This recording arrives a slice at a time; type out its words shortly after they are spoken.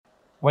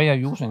We are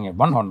using it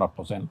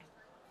 100%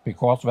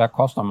 because their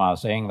customers are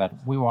saying that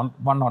we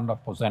want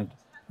 100%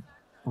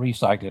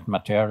 recycled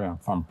material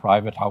from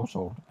private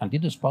household, and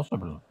it is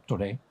possible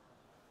today.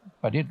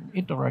 But it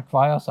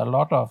requires a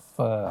lot of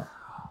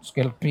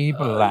skilled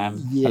people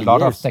and Yeah, a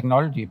lot of yes.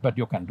 technology, but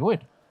you can do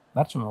it.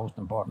 That's the most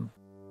important.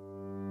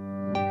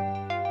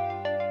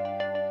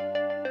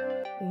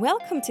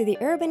 Welcome to the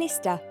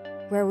Urbanista,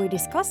 where we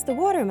discuss the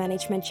water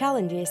management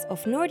challenges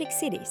of Nordic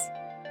cities.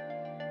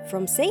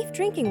 From safe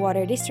drinking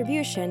water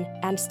distribution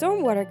and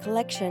stormwater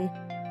collection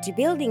to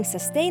building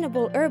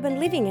sustainable urban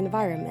living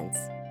environments.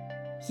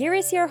 Here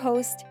is your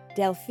host,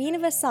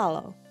 Delphine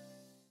Vassallo.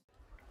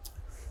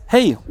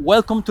 Hey,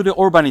 welcome to the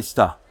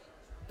Urbanista,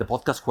 the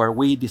podcast where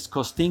we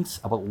discuss things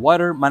about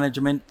water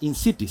management in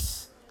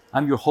cities.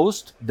 I'm your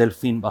host,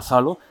 Delphine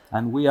Vassallo,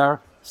 and we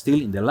are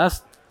still in the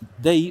last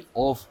day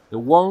of the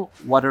World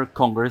Water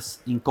Congress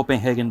in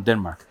Copenhagen,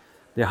 Denmark.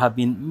 There have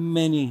been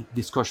many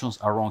discussions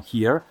around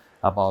here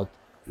about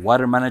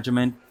water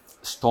management,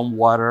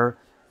 stormwater,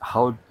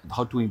 how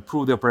to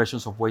improve the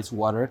operations of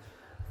wastewater,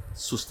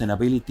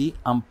 sustainability,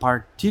 and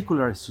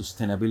particular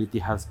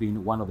sustainability has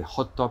been one of the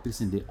hot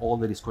topics in all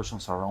the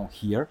discussions around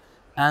here.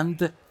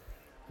 And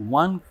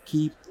one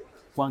key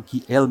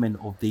element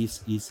of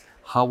this is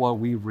how are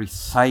we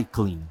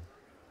recycling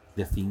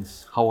the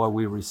things? How are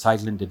we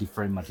recycling the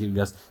different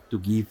materials to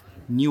give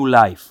new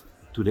life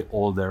to the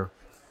older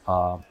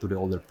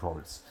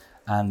products?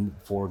 And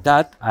for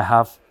that, I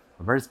have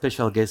a very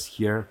special guest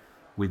here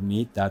with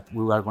me that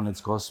we are going to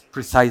discuss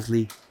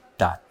precisely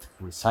that: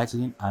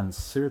 recycling and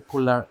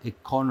circular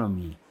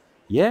economy.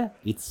 Yeah,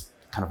 it's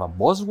kind of a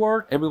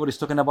buzzword. Everybody's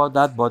talking about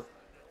that, but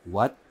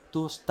what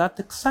does that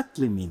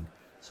exactly mean?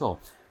 So,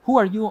 who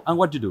are you and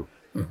what do you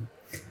do?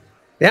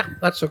 Yeah,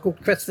 that's a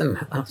good question.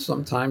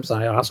 Sometimes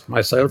I ask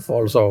myself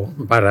also.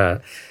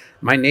 But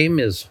my name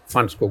is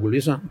Frans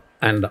Gogolisa,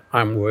 and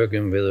I'm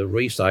working with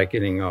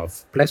recycling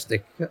of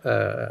plastic.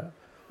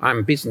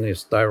 I'm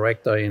business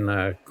director in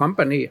a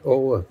company,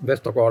 Ove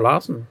Vestergaard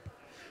Larsen,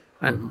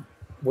 and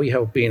we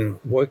have been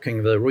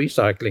working with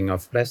recycling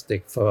of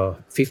plastic for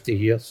 50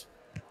 years.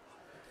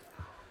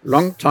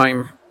 Long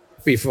time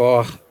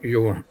before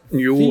you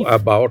knew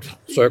about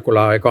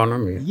circular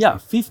economy. Yeah,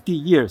 50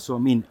 years. So, I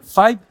mean,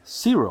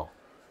 50.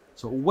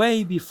 So,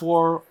 way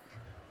before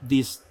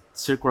this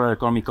circular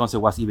economy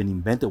concept was even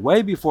invented,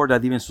 way before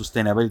that even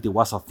sustainability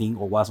was a thing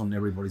or was on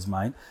everybody's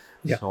mind.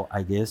 Yeah. So,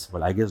 I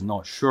guess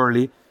not.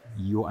 Surely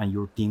you and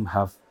your team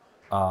have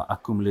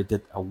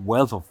accumulated a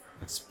wealth of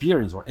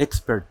experience or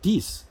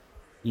expertise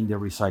in the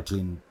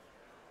recycling.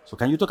 So,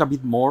 can you talk a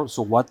bit more?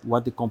 So,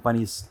 what the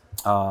company is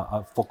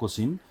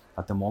focusing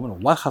at the moment, or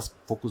what has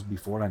focused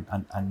before,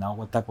 and now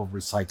what type of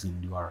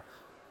recycling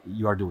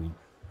you are doing?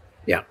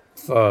 Yeah,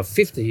 for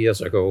 50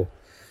 years ago.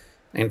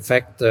 In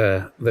fact,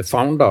 the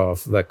founder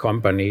of the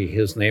company,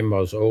 his name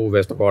was Ove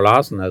Vestergaard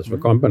Larsen, as the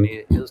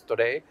company is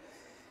today.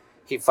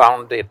 He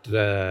found it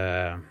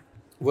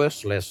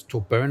worthless to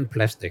burn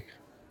plastic,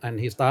 and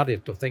he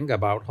started to think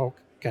about how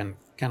can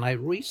I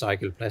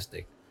recycle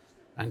plastic.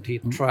 And he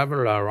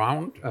traveled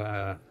around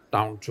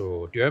down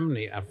to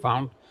Germany and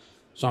found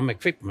some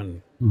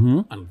equipment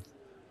and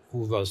who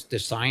was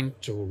designed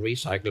to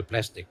recycle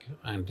plastic.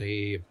 And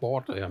he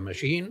bought a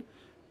machine,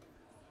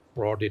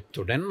 brought it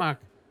to Denmark,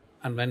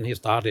 and then he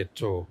started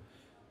to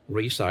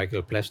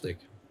recycle plastic.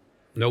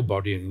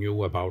 Nobody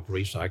knew about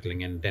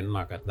recycling in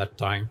Denmark at that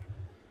time.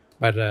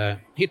 But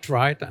he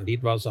tried, and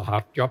it was a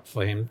hard job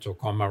for him to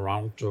come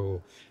around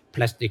to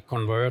plastic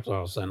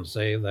converters and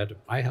say that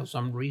I have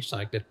some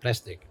recycled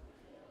plastic.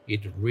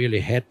 It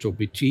really had to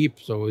be cheap,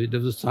 so it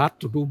was hard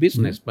to do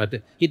business,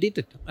 but he did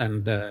it.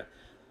 And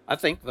I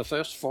think the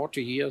first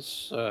 40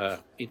 years,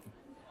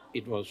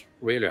 it was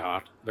really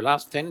hard. The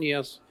last 10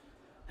 years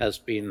has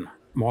been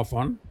more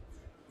fun.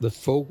 The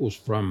focus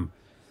from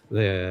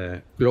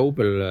the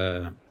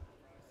global,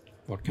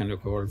 what can you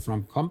call it,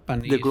 from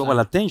companies. The global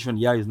attention,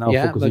 is now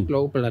focusing. The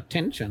global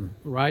attention,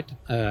 right,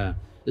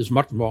 is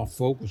much more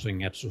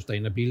focusing at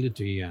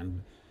sustainability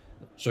and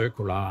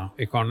circular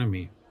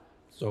economy.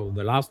 So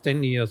the last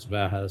 10 years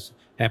there has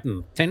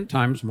happened 10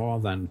 times more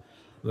than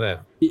the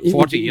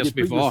 40 years the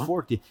previous before.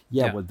 40.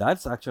 Yeah, well,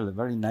 that's actually a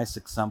very nice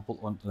example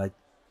on like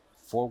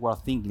forward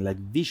thinking, like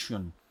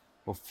vision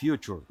of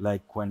future.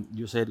 Like when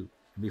you said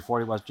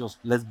before, it was just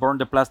let's burn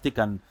the plastic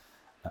and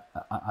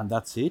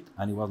that's it,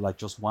 and it was like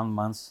just 1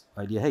 month's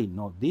idea. Hey,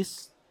 no,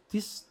 this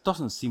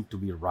doesn't seem to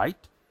be right.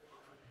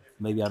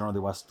 Maybe I don't know,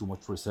 there was too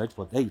much research,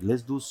 but hey,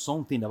 let's do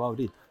something about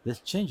it. Let's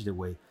change the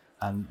way,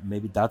 and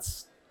maybe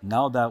that's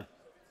now that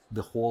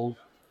the whole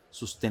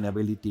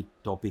sustainability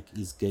topic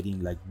is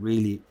getting like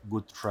really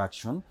good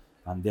traction,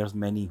 and there's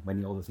many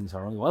other things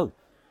around. Well,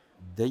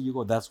 there you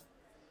go. That's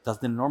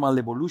the normal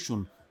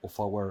evolution of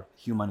our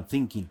human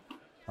thinking,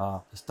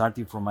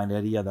 starting from an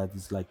area that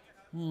is like,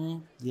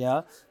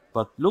 yeah,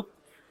 but look,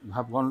 you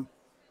have gone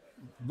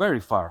very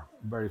far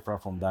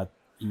from that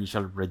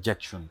initial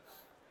rejection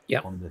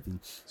Yeah. on the thing.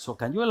 So,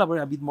 can you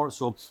elaborate a bit more?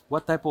 So,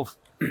 what type of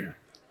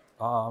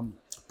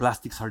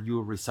plastics are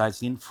you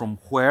recycling? From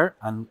where,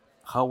 and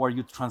how are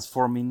you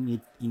transforming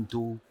it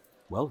into,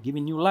 well,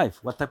 giving new life?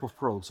 What type of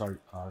products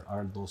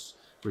are those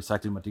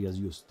recycled materials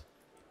used?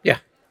 Yeah,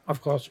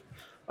 of course.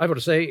 I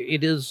would say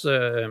it is.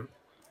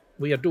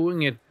 We are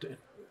doing it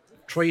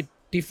three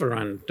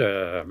different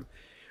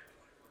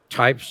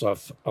types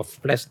of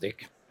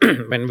plastic.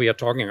 When we are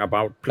talking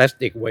about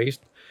plastic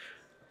waste,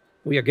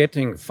 we are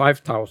getting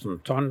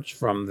 5,000 tons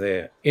from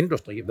the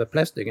industry, the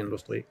plastic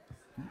industry,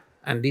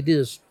 and it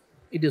is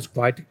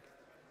quite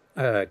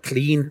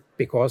clean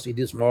because it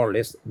is more or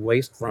less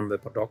waste from the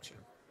production.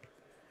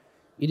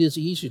 It is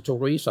easy to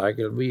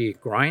recycle. We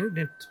grind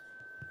it,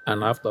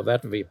 and after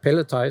that we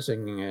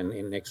pelletizing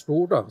in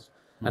extruders.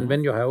 And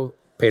when you have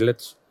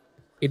pellets,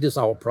 it is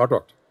our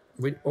product.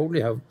 We only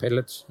have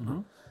pellets,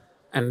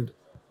 and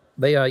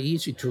they are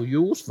easy to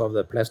use for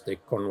the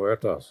plastic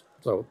converters.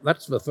 So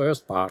that's the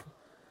first part,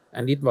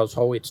 and it was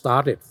how it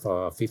started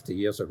for 50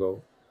 years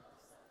ago.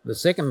 The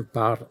second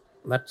part,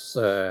 that's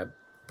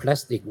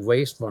plastic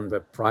waste from the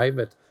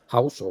private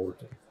household.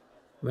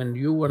 When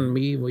you and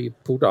me, we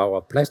put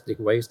our plastic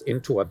waste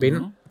into a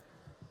bin,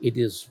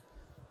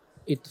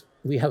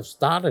 we have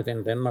started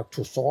in Denmark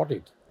to sort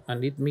it,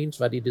 and it means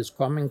that it is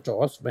coming to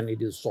us when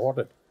it is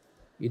sorted.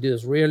 It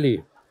is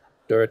really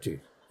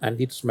dirty,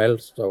 and it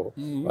smells, so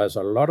there's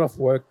a lot of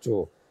work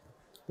to,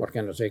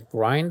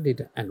 grind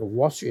it and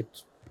wash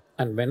it,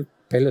 and then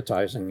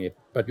pelletizing it.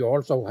 But you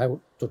also have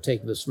to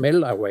take the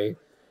smell away.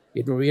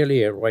 It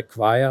really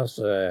requires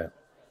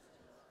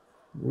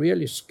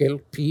really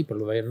skilled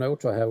people. They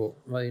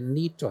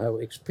need to have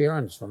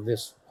experience from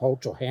this, how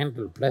to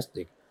handle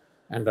plastic.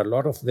 And a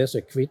lot of this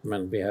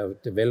equipment we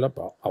have developed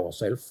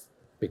ourselves,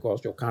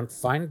 because you can't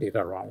find it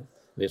around,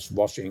 these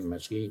washing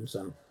machines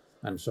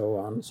and so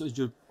on. So it's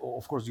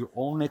of course, your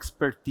own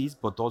expertise,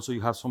 but also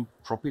you have some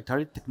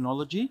proprietary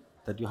technology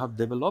that you have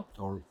developed,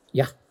 or?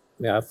 Yeah,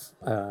 we have.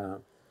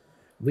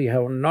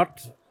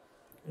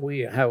 We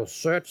have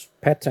searched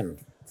patent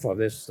for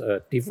this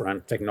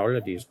different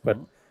technologies, but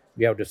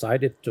we have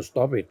decided to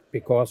stop it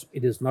because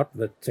it is not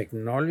the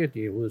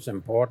technology who is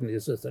important. It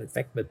is in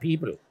fact the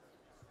people.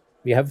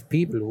 We have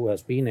people who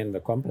has been in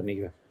the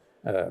company,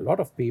 a lot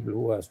of people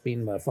who has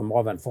been there for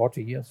more than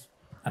 40 years,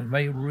 and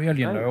they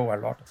really know a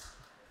lot.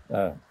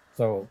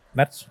 So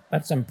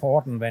that's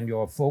important when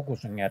you're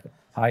focusing at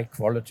high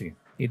quality.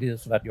 It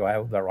is that you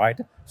have the right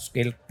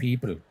skilled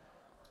people,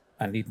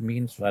 and it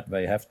means that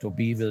they have to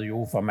be with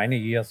you for many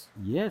years.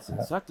 Yes,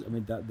 exactly. I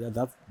mean,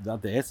 that's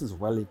the essence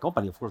of a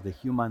company, of course, the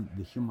human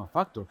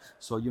factor.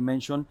 So you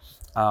mentioned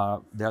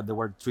there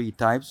were three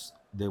types.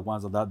 The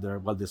ones that they're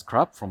well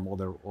described from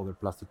other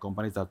plastic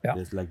companies, that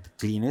is like the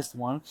cleanest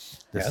one.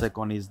 The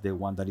second is the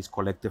one that is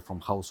collected from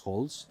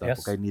households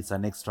that needs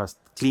an extra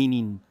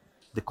cleaning,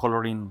 the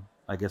coloring,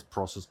 I guess,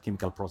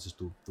 chemical process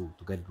to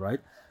get it right.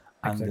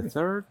 And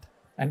Exactly.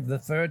 the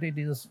third, it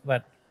is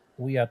that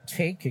we are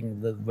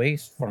taking the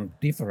waste from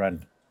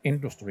different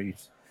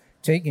industries,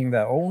 taking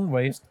their own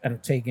waste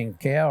and taking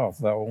care of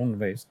their own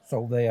waste.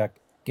 So they are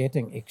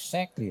getting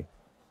exactly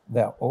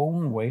their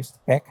own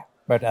waste back,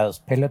 but as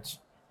pellets.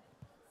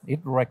 It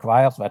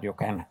requires that you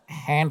can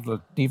handle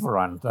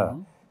different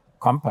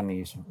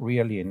companies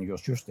really in your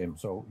system.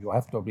 So you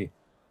have to be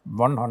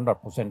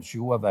 100%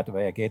 sure that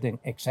they are getting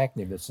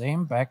exactly the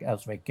same back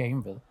as they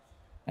came with.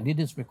 And it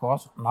is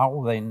because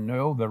now they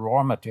know the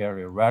raw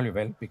material very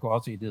well,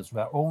 because it is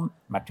their own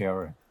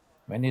material.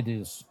 When it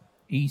is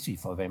easy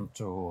for them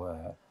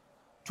to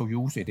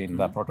use it in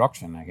their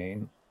production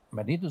again.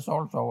 But it is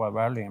also a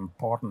very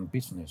important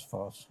business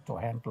for us to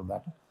handle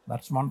that.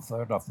 That's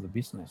 1/3 of the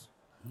business.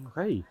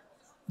 okay.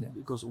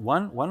 Because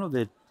one of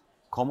the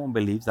common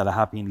beliefs that I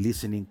have been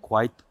listening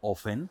quite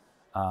often,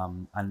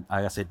 and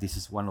like I said, this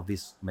is one of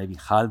these maybe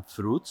half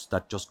truths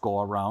that just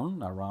go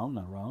around,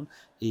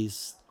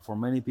 is for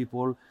many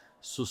people,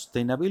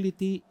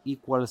 sustainability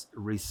equals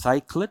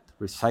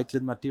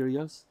recycled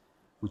materials,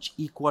 which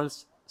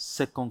equals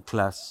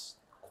second-class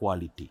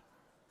quality.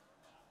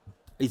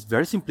 It's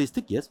very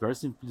simplistic, yes, very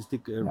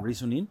simplistic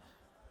reasoning,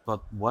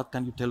 but what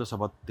can you tell us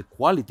about the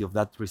quality of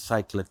that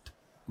recycled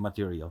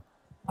material?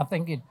 I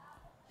think it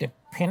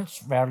depends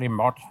very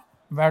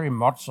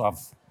much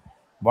of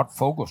what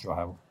focus you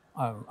have.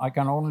 I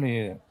can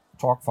only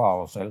talk for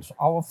ourselves.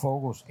 Our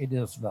focus, it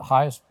is the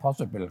highest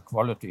possible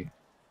quality,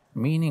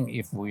 meaning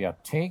if we are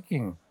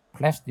taking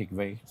plastic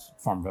waste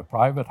from the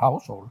private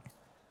household,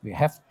 we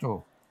have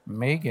to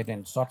make it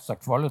in such a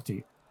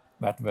quality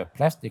that the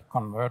plastic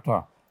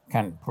converter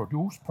can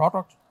produce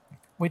products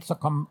which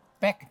come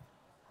back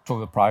to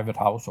the private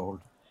household,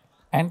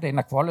 and in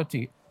a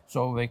quality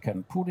so they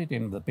can put it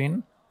in the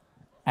bin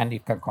and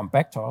it can come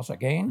back to us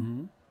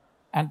again.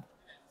 And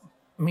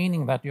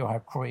meaning that you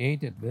have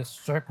created this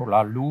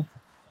circular loop,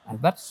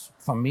 and that's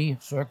for me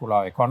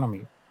circular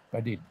economy.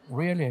 But it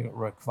really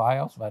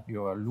requires that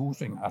you are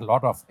losing a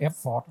lot of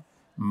effort,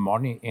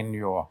 money in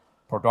your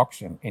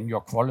production, in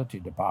your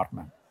quality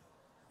department,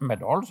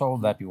 but also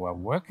that you are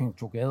working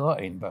together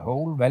in the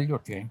whole value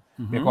chain,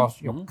 because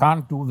you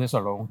can't do this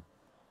alone.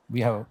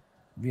 We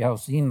have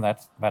seen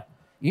that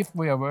if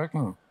we are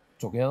working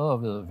together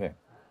with the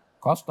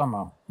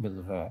customer,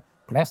 with the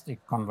plastic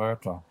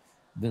converter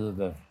with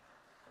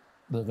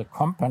the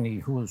company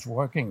who is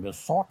working with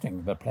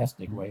sorting the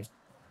plastic waste,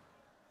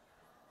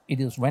 it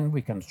is when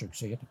we can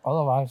succeed.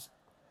 Otherwise,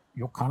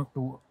 you can't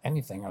do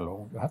anything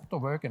alone. You have to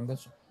work in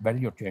this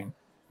value chain,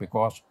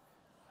 because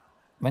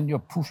when you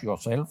push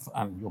yourself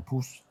and you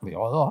push the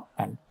other,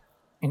 and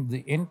in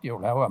the end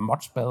you'll have a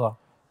much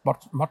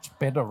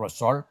better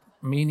result,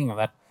 meaning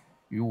that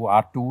you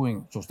are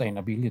doing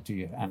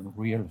sustainability and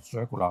real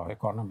circular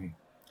economy.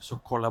 So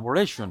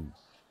collaboration,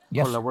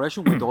 Yes.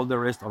 collaboration with all the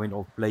rest,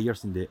 all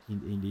players in the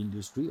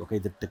industry. Okay,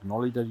 the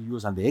technology that you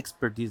use and the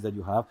expertise that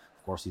you have,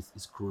 of course,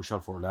 is crucial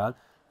for that.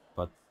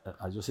 But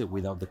as you say,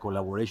 without the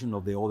collaboration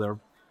of the other,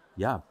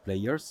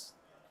 players,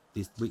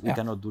 we Yeah.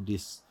 cannot do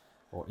this,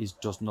 or it's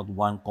just not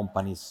one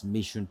company's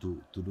mission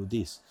to do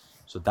this.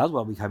 So that's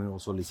what we have been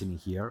also listening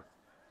here.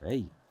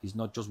 Hey, it's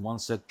not just one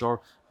sector,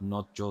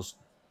 not just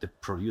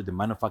the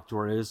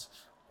manufacturers,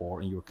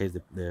 or in your case,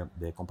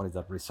 the companies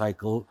that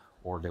recycle,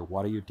 or the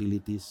water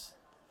utilities.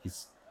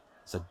 It's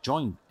a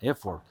joint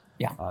effort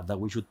Yeah. that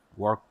we should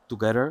work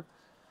together.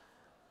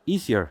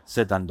 Easier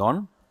said than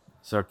done,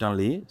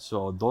 certainly.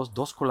 So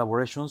those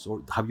collaborations,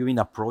 or have you been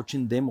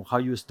approaching them, or how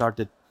you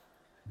started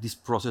this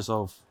process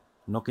of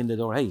knocking the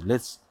door? Hey,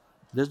 let's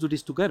do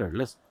this together.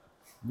 Let's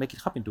make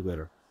it happen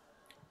together.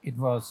 It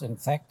was, in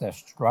fact, a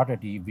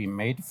strategy we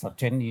made for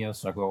 10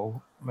 years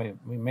ago.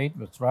 We made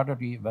the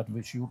strategy that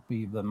we should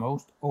be the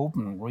most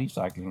open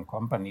recycling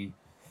company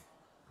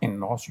in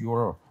North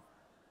Europe,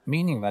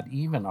 meaning that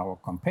even our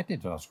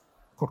competitors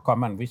could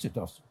come and visit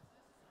us,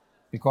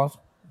 because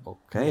we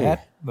Okay.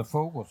 had the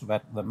focus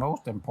that the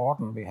most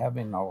important we have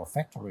in our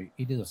factory,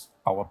 it is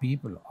our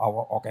people,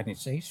 our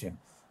organization,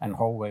 and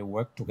how we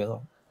work together.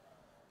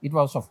 It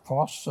was, of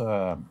course,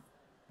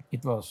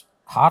 it was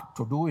hard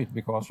to do it,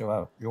 because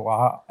you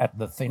are at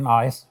the thin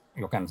ice,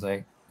 you can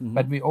say.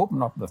 But we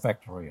opened up the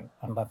factory,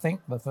 and I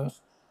think the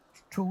first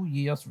 2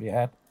 years we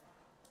had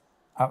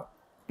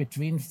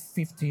between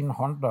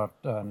 1,500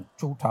 and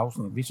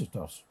 2,000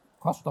 visitors,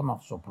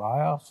 customers,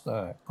 suppliers,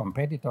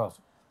 competitors.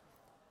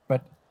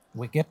 But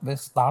we get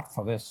this start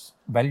for this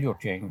value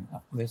chain,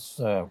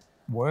 this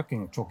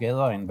working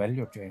together in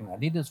value chain,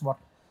 and it is what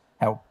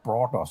have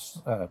brought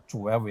us to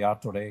where we are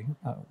today,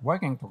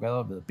 working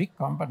together with big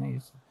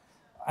companies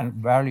and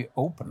very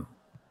open.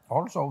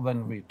 Also,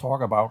 when we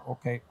talk about,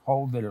 okay,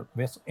 how will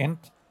this end,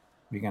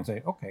 we can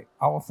say, okay,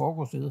 our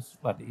focus is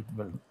that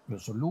the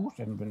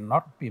solution will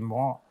not be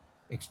more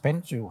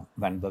expensive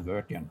than the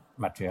virgin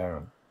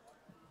material,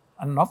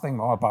 and nothing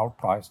more about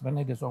price. Then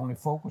it is only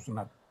focusing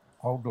on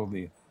how do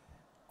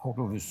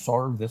we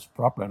solve this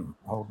problem,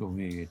 how do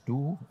we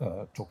do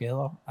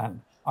together,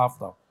 and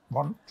after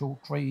 1, 2,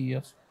 3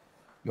 years,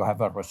 you have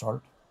a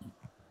result.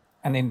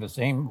 And in the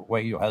same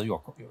way, you have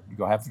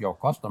your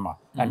customer,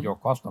 and your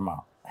customer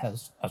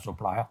has a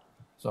supplier.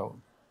 So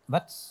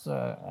that's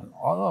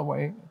another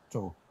way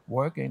to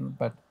work in,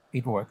 but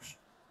it works.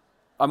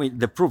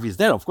 The proof is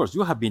there. Of course,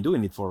 you have been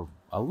doing it for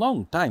a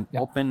long time. Yeah.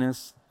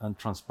 Openness and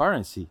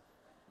transparency.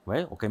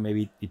 Well, okay,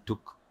 maybe it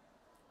took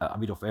a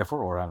bit of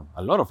effort, or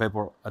a lot of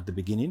effort at the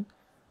beginning,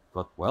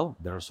 but well,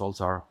 the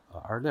results are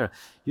there.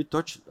 You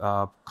touch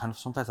kind of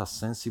sometimes a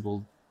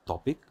sensible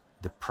topic: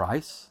 the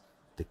price,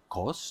 the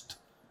cost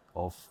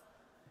of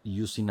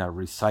using a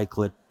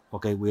recycled.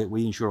 Okay,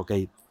 we ensure,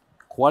 okay,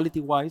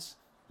 quality-wise,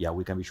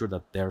 we can be sure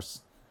that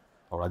there's,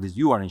 or at least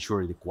you are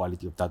ensuring the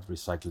quality of that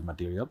recycled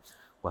material.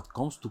 What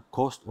comes to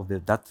cost of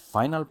that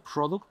final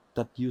product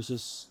that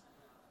uses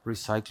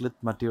recycled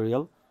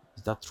material,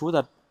 is that true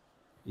that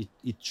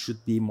it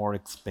should be more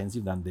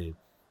expensive than the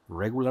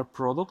regular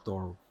product,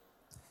 or?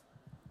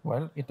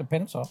 Well, it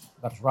depends on.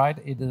 That's right.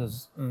 It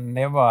is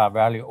never a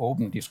very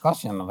open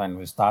discussion when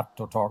we start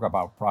to talk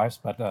about price,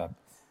 but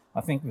I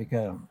think we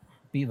can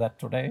be that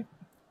today,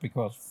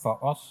 because for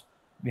us,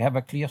 we have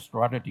a clear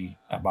strategy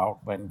about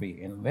when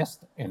we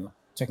invest in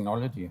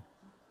technology.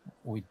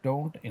 We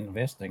don't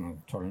invest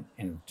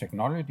in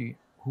technology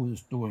who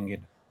is doing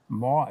it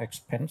more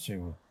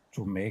expensive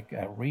to make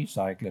a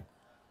recycled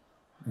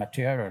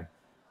material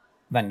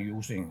than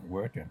using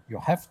virgin. You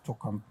have to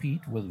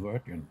compete with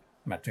virgin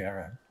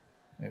material.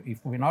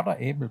 If we're not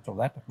able to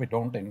that, we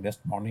don't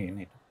invest money in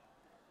it.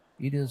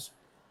 It is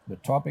the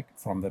topic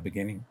from the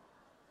beginning.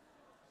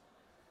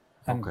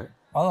 And Okay.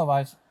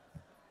 otherwise,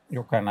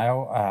 you can have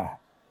a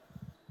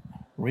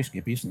risky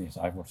business,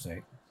 I would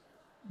say.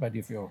 But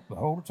if you the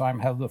whole time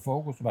have the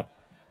focus that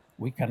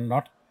we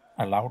cannot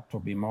allow to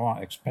be more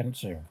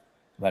expensive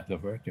than the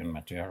virgin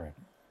material.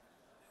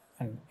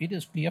 And it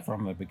is clear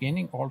from the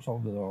beginning also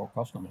with our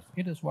customers.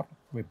 It is what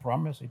we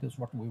promise, it is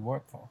what we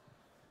work for.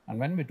 And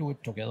when we do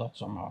it together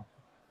somehow.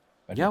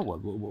 But Yeah, it- well,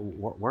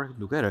 work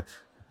together.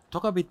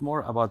 Talk a bit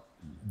more about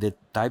the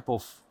type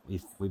of,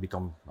 if we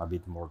become a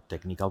bit more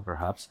technical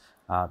perhaps,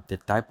 the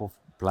type of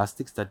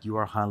plastics that you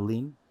are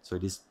handling. So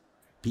it is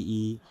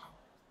PE,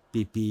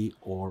 PP,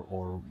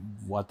 or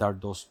what are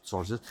those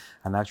sources?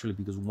 And actually,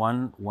 because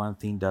one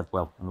thing that,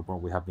 well, on the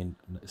point we have been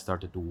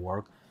started to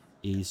work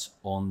is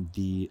on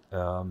the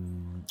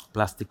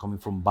plastic coming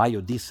from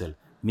biodiesel,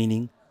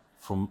 meaning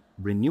from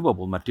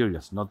renewable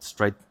materials, not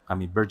straight, I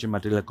mean, virgin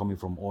material coming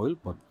from oil,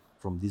 but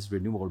from this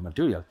renewable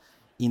material.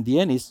 In the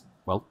end, is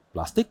well,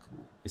 plastic.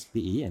 It's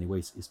PE,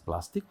 anyways, it's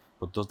plastic.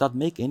 But does that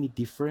make any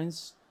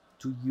difference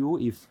to you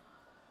if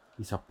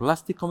it's a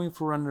plastic coming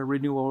from a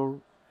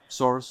renewable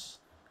source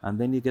and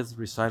then it gets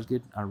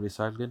recycled and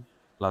recycled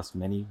plus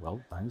many,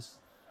 well, times?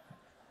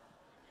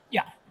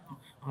 Yeah,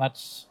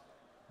 that's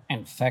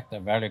in fact a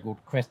very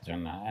good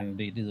question,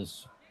 and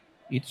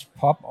it's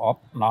pop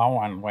up now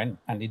and when,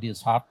 and it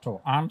is hard to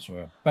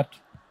answer. But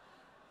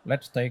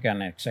let's take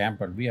an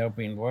example. We have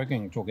been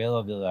working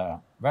together with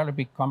a very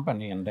big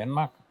company in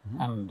Denmark,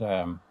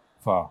 and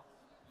for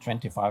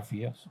 25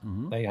 years,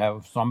 they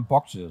have some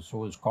boxes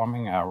who is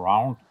coming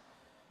around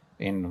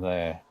in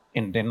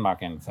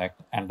Denmark, in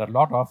fact, and a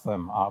lot of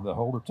them are the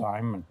whole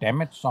time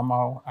damaged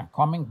somehow and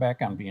coming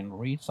back and being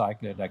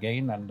recycled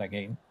again and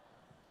again,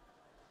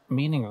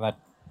 meaning that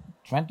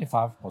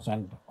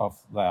 25% of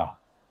their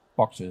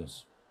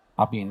boxes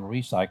are being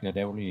recycled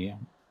every year.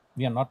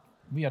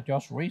 We are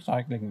just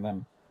recycling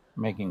them,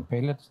 making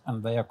pellets,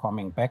 and they are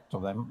coming back to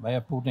them. They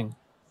are putting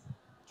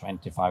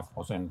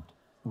 25%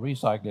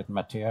 recycled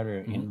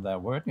material in their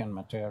virgin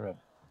material,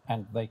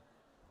 and they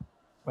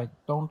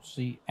don't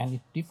see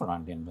any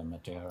different in the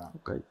material.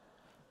 Okay.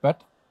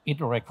 But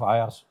it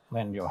requires,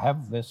 when you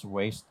have this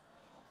waste,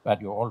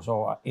 that you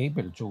also are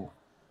able to,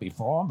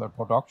 before the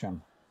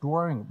production,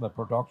 during the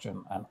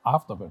production, and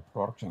after the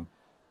production,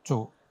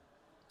 to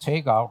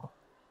take out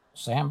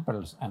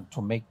samples and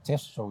to make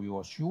tests so you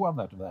are sure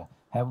that they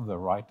have the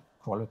right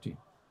quality.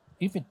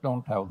 If it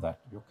don't have that,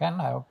 you can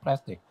have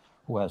plastic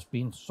who has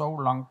been so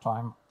long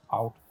time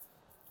out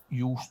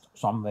used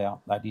somewhere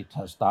that it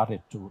has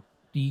started to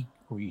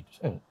decrease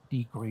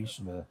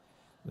the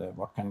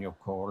what can you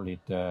call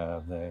it,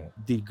 the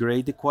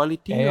Degrade the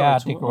quality? yeah, or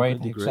so- degrade,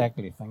 okay,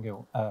 exactly, thank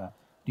you.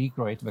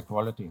 Degrade the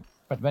quality.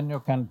 But when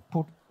you can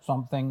put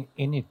something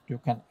in it, you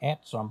can add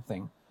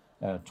something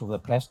to the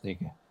plastic,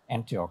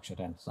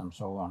 antioxidants and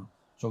so on.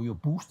 So you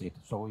boost it,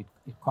 so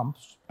it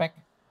comes back,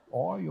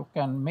 or you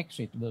can mix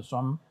it with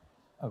some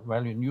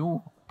very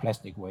new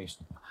plastic waste.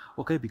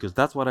 Okay, because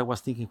that's what I was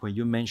thinking when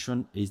you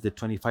mentioned is the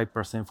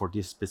 25% for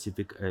this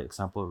specific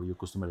example of your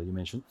customer that you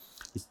mentioned.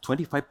 It's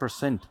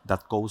 25%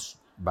 that goes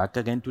back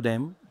again to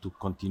them to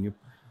continue.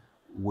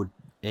 Would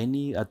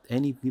at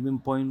any given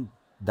point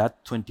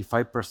that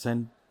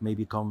 25% may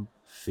become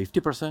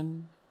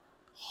 50%,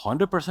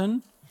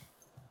 100%,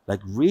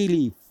 like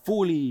really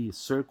fully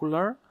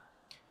circular?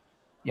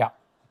 Yeah,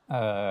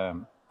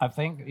 I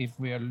think if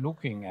we are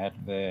looking at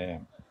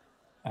the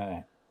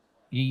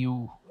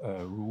EU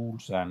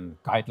rules and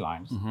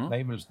guidelines,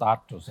 they will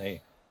start to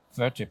say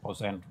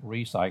 30%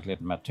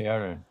 recycled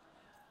material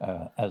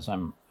as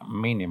a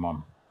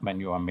minimum when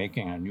you are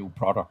making a new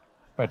product.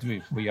 But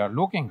if we are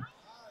looking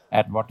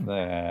at what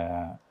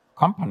the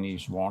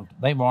companies want,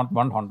 they want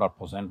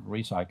 100%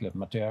 recycled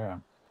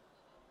material.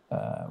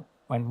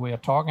 When we are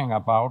talking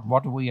about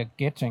what we are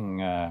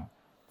getting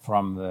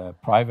from the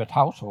private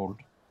household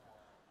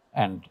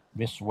and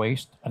this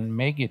waste and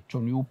make it to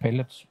new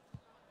pellets,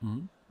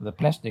 the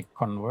plastic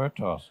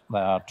converters,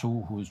 there are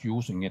two who's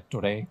using it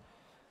today,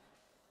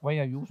 we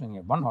are using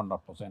it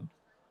 100%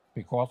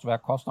 because their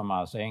customers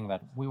are saying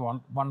that we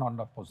want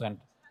 100%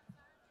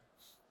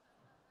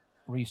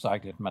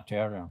 recycled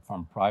material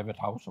from private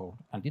household,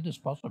 and it is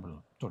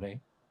possible today.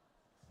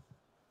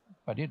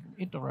 But it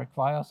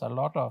requires a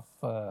lot of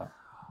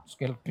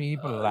skilled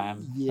people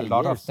and a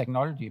lot of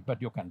technology,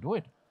 but you can do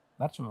it.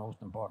 That's the most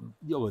important.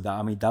 Yeah, well,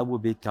 I mean, that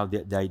would be kind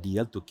of the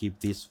ideal to keep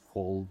this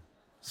whole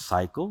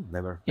cycle,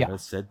 never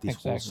said this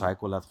whole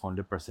cycle at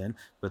 100%.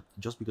 But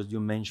just because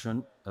you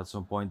mentioned at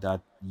some point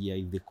that,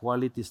 if the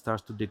quality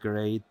starts to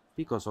degrade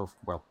because of,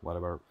 well,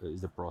 whatever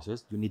is the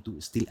process, you need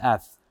to still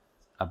add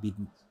a bit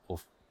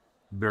of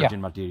virgin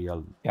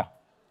material. Yeah.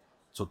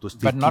 So to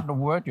still but not the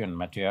virgin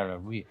material.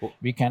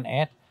 We can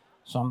add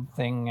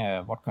something,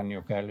 what can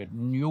you call it,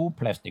 new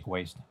plastic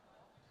waste.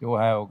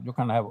 You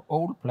can have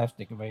old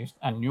plastic waste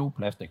and new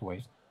plastic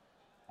waste.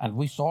 And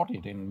we sort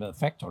it in the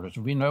factories.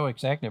 We know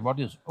exactly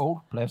what is old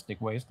plastic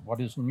waste, what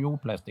is new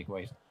plastic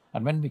waste.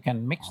 And when we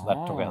can mix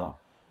that together,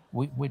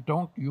 we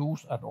don't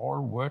use at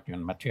all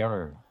virgin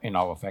material in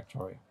our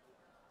factory.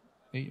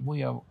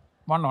 We are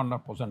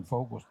 100%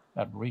 focused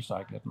at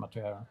recycled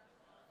material.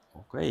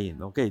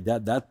 Okay,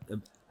 that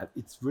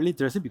it's really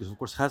interesting because of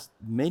course has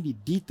many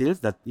details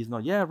that is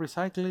not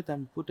recycle it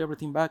and put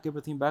everything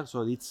back.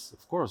 So it's,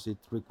 of course, it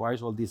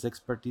requires all this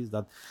expertise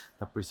that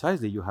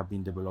precisely you have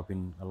been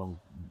developing along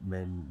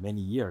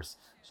many years.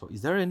 So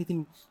is there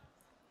anything,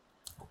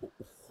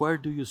 where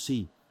do you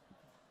see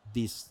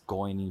this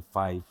going in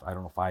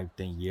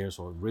 5-10 years,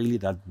 or really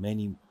that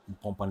many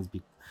companies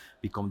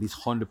become this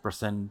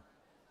 100%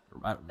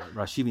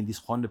 achieving this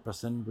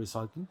 100%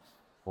 recycling,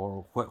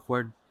 or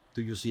where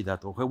do you see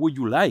that, or where would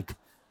you like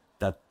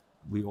that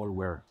we all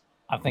were?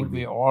 I think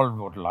we all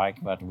would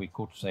like that we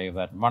could say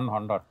that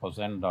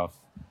 100% of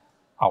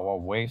our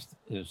waste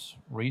is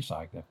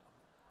recycled.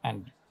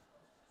 And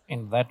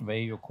in that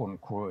way, you can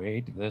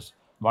create this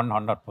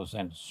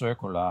 100%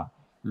 circular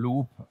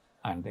loop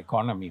and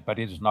economy, but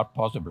it is not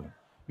possible.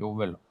 You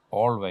will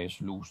always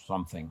lose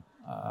something.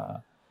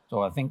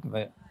 So I think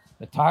the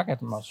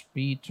target must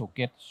be to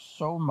get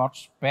so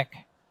much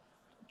back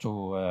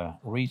to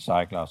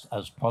recyclers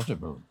as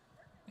possible.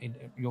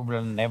 You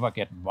will never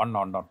get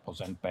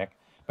 100% back,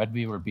 but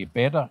we will be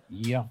better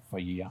year for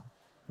year.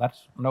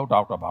 That's no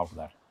doubt about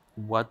that.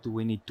 What do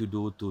we need to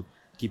do to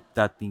keep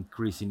that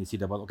increasing? Is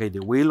it about, okay,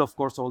 the will, of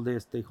course, all the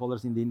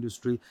stakeholders in the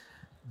industry,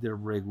 the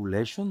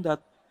regulation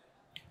that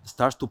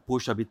starts to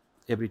push a bit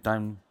every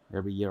time,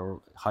 every year,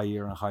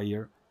 higher and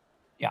higher?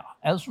 Yeah,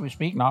 as we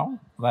speak now,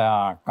 there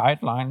are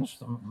guidelines.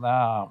 They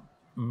are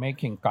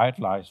making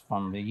guidelines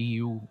from the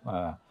EU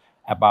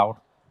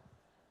about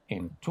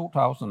in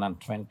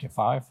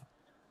 2025,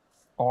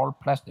 all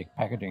plastic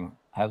packaging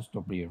has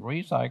to be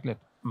recycled,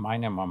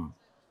 minimum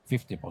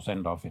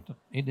 50% of it.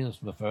 It is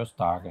the first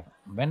target.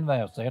 When they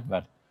have said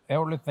that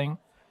everything,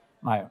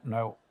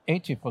 no,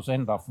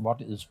 80% of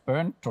what is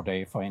burned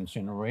today for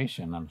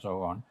incineration and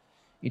so on,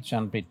 it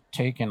can be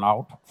taken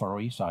out for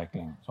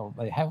recycling. So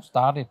they have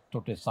started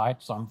to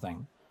decide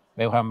something.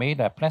 They have made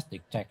a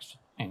plastic tax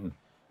in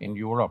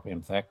Europe,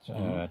 in fact.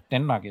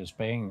 Denmark is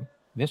paying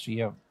this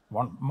year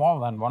more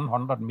than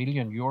 100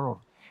 million euros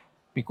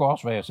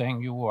because they are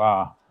saying you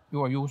are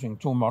using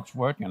too much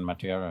virgin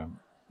material.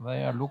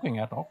 They are looking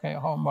at, okay,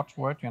 how much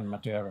virgin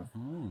material?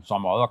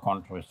 Some other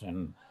countries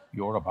in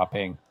Europe are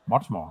paying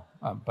much more,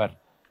 but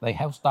they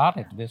have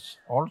started this.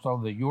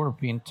 Also, the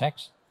European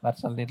tax,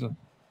 that's a little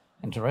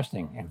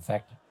interesting, in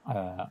fact,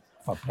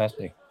 for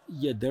plastic.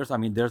 Yeah, there's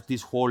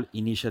this whole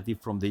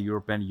initiative from the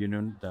European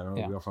Union that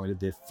we are familiar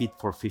with, the Fit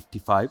for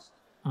 55,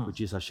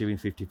 which is achieving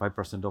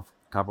 55% of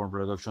carbon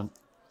reduction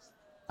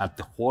at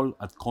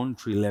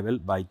country level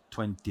by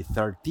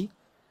 2030.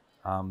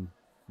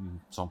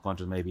 Some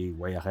countries may be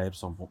way ahead,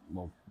 some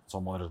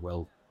others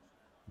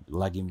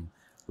lagging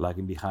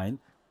behind.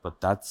 But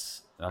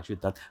that's actually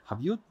that.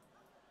 Have you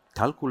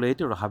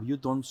calculated or have you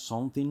done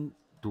something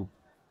to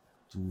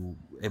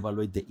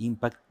evaluate the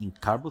impact in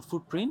carbon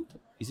footprint?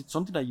 Is it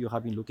something that you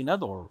have been looking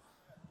at, or?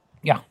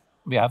 Yeah,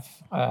 we have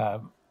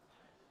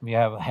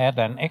had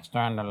an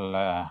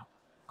external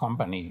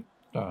company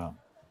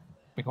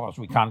because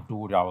we can't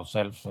do it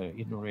ourselves.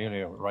 It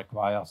really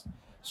requires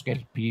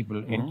skilled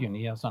people,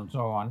 engineers, and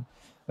so on.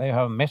 They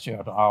have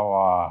measured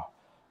how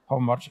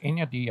much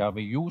energy are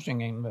we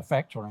using in the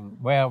factoring,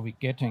 where are we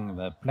getting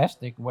the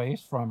plastic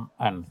waste from,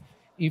 and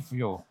if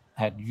you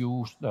had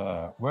used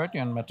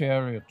virgin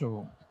material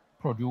to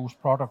produce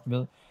product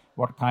with,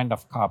 what kind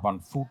of carbon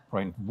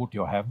footprint would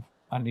you have?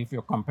 And if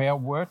you compare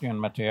virgin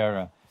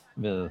material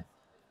with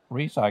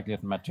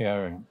recycled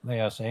material, they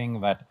are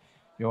saying that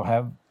you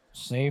have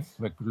saved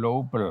the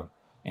global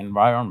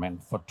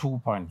environment for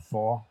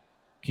 2.4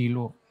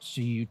 kilo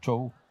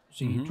CO2,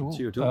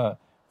 CO2.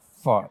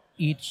 For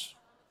each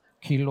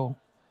kilo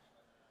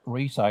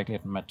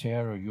recycled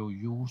material you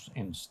use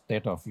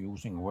instead of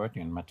using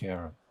virgin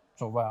material.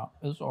 So there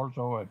is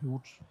also a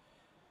huge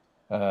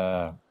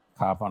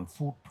carbon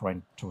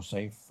footprint to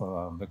save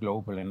the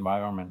global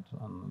environment,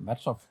 and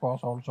that's of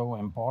course also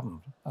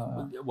important.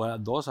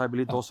 I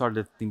believe those are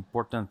the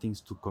important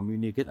things to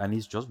communicate, and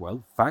it's just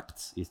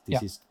facts.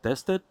 This is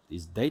tested,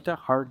 is data,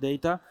 hard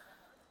data,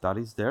 that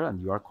is there,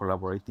 and you are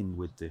collaborating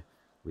with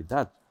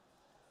that.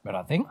 But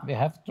I think we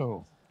have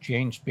to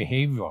change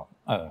behavior.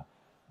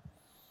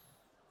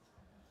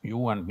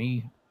 You and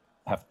me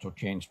have to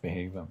change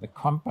behavior. The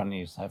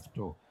companies have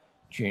to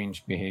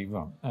change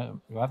behavior.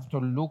 You have to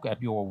look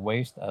at your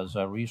waste as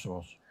a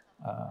resource.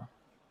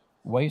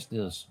 Waste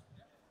is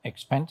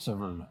expensive,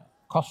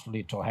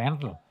 costly to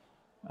handle.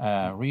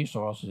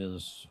 Resource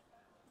is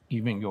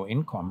giving you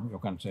income, you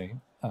can say.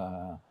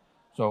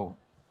 So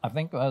I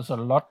think there's a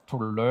lot to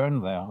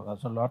learn there.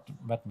 There's a lot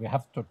that we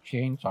have to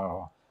change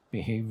our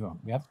behavior.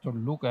 We have to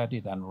look at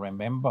it and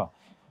remember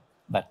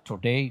that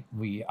today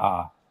we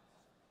are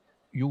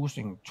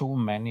using too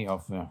many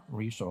of the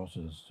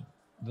resources.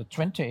 The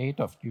 28th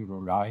of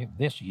July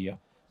this year,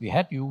 we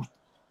had used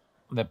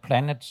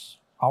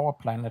our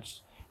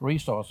planet's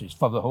resources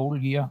for the whole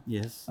year.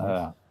 Yes.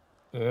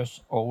 Earth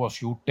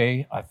Overshoot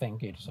Day, I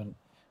think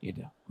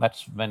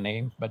that's the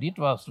name. But it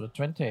was the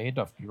 28th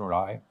of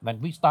July. When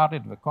we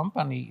started the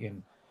company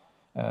in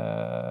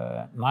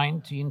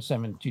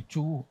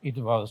 1972, it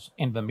was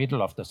in the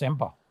middle of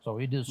December. So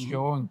it is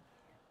showing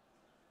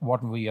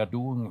what we are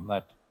doing,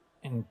 that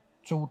in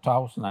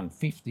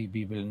 2050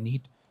 we will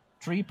need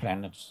 3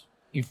 planets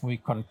if we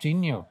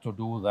continue to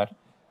do that.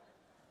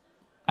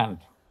 And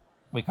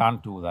we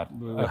can't do that.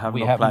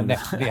 We have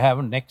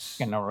next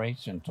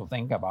generation to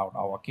think about,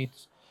 our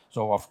kids.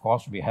 So of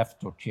course we have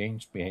to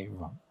change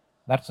behavior.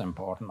 That's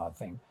important, I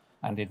think.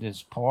 And it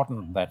is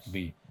important that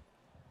we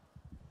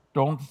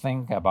don't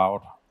think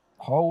about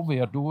how we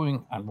are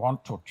doing and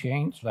want to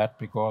change that,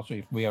 because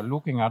if we are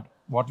looking at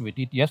what we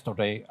did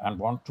yesterday and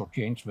want to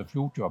change the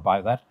future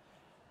by that,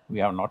 we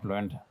have not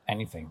learned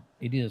anything.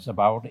 It is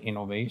about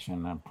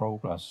innovation and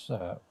progress,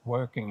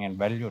 working in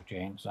value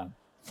chains and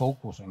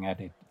focusing at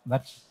it.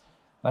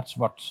 That's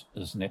what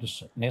is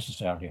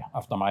necessary,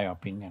 after my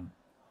opinion.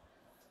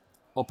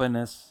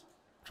 openness,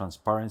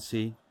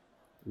 transparency,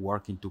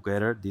 working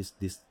together,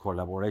 this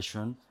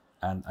collaboration,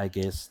 and I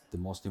guess the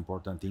most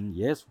important thing,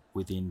 yes,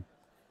 within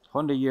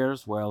 100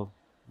 years, well,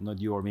 not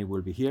you or me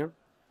will be here,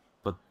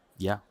 but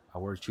yeah,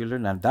 our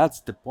children, and that's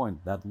the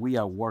point that we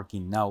are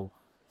working now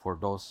for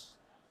those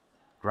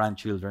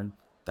grandchildren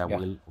that Yeah,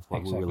 will, of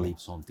course, we will exactly. leave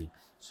something.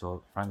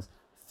 So, Franz,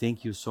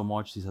 thank you so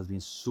much. This has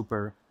been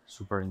super,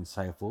 super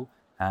insightful,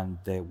 and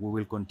we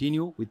will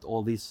continue with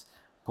all these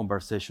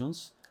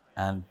conversations.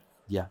 And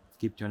yeah,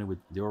 keep tuning with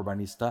the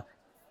Urbanista.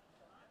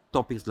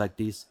 Topics like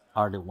this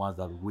are the ones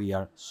that we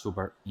are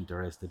super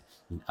interested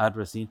in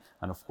addressing,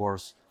 and of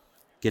course,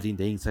 getting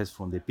the insights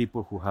from the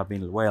people who have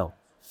been, well,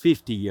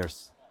 50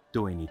 years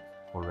doing it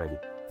already.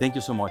 Thank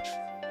you so much,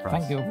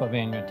 Franz. Thank you for the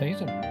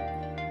invitation.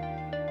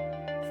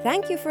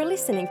 Thank you for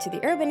listening to the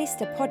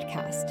Urbanista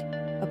podcast,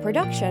 a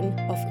production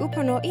of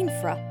Uponor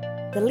Infra,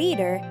 the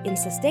leader in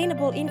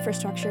sustainable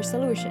infrastructure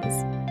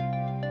solutions.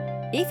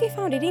 If you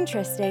found it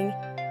interesting,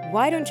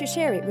 why don't you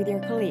share it with your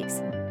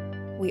colleagues?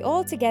 We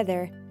all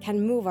together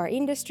can move our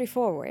industry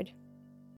forward.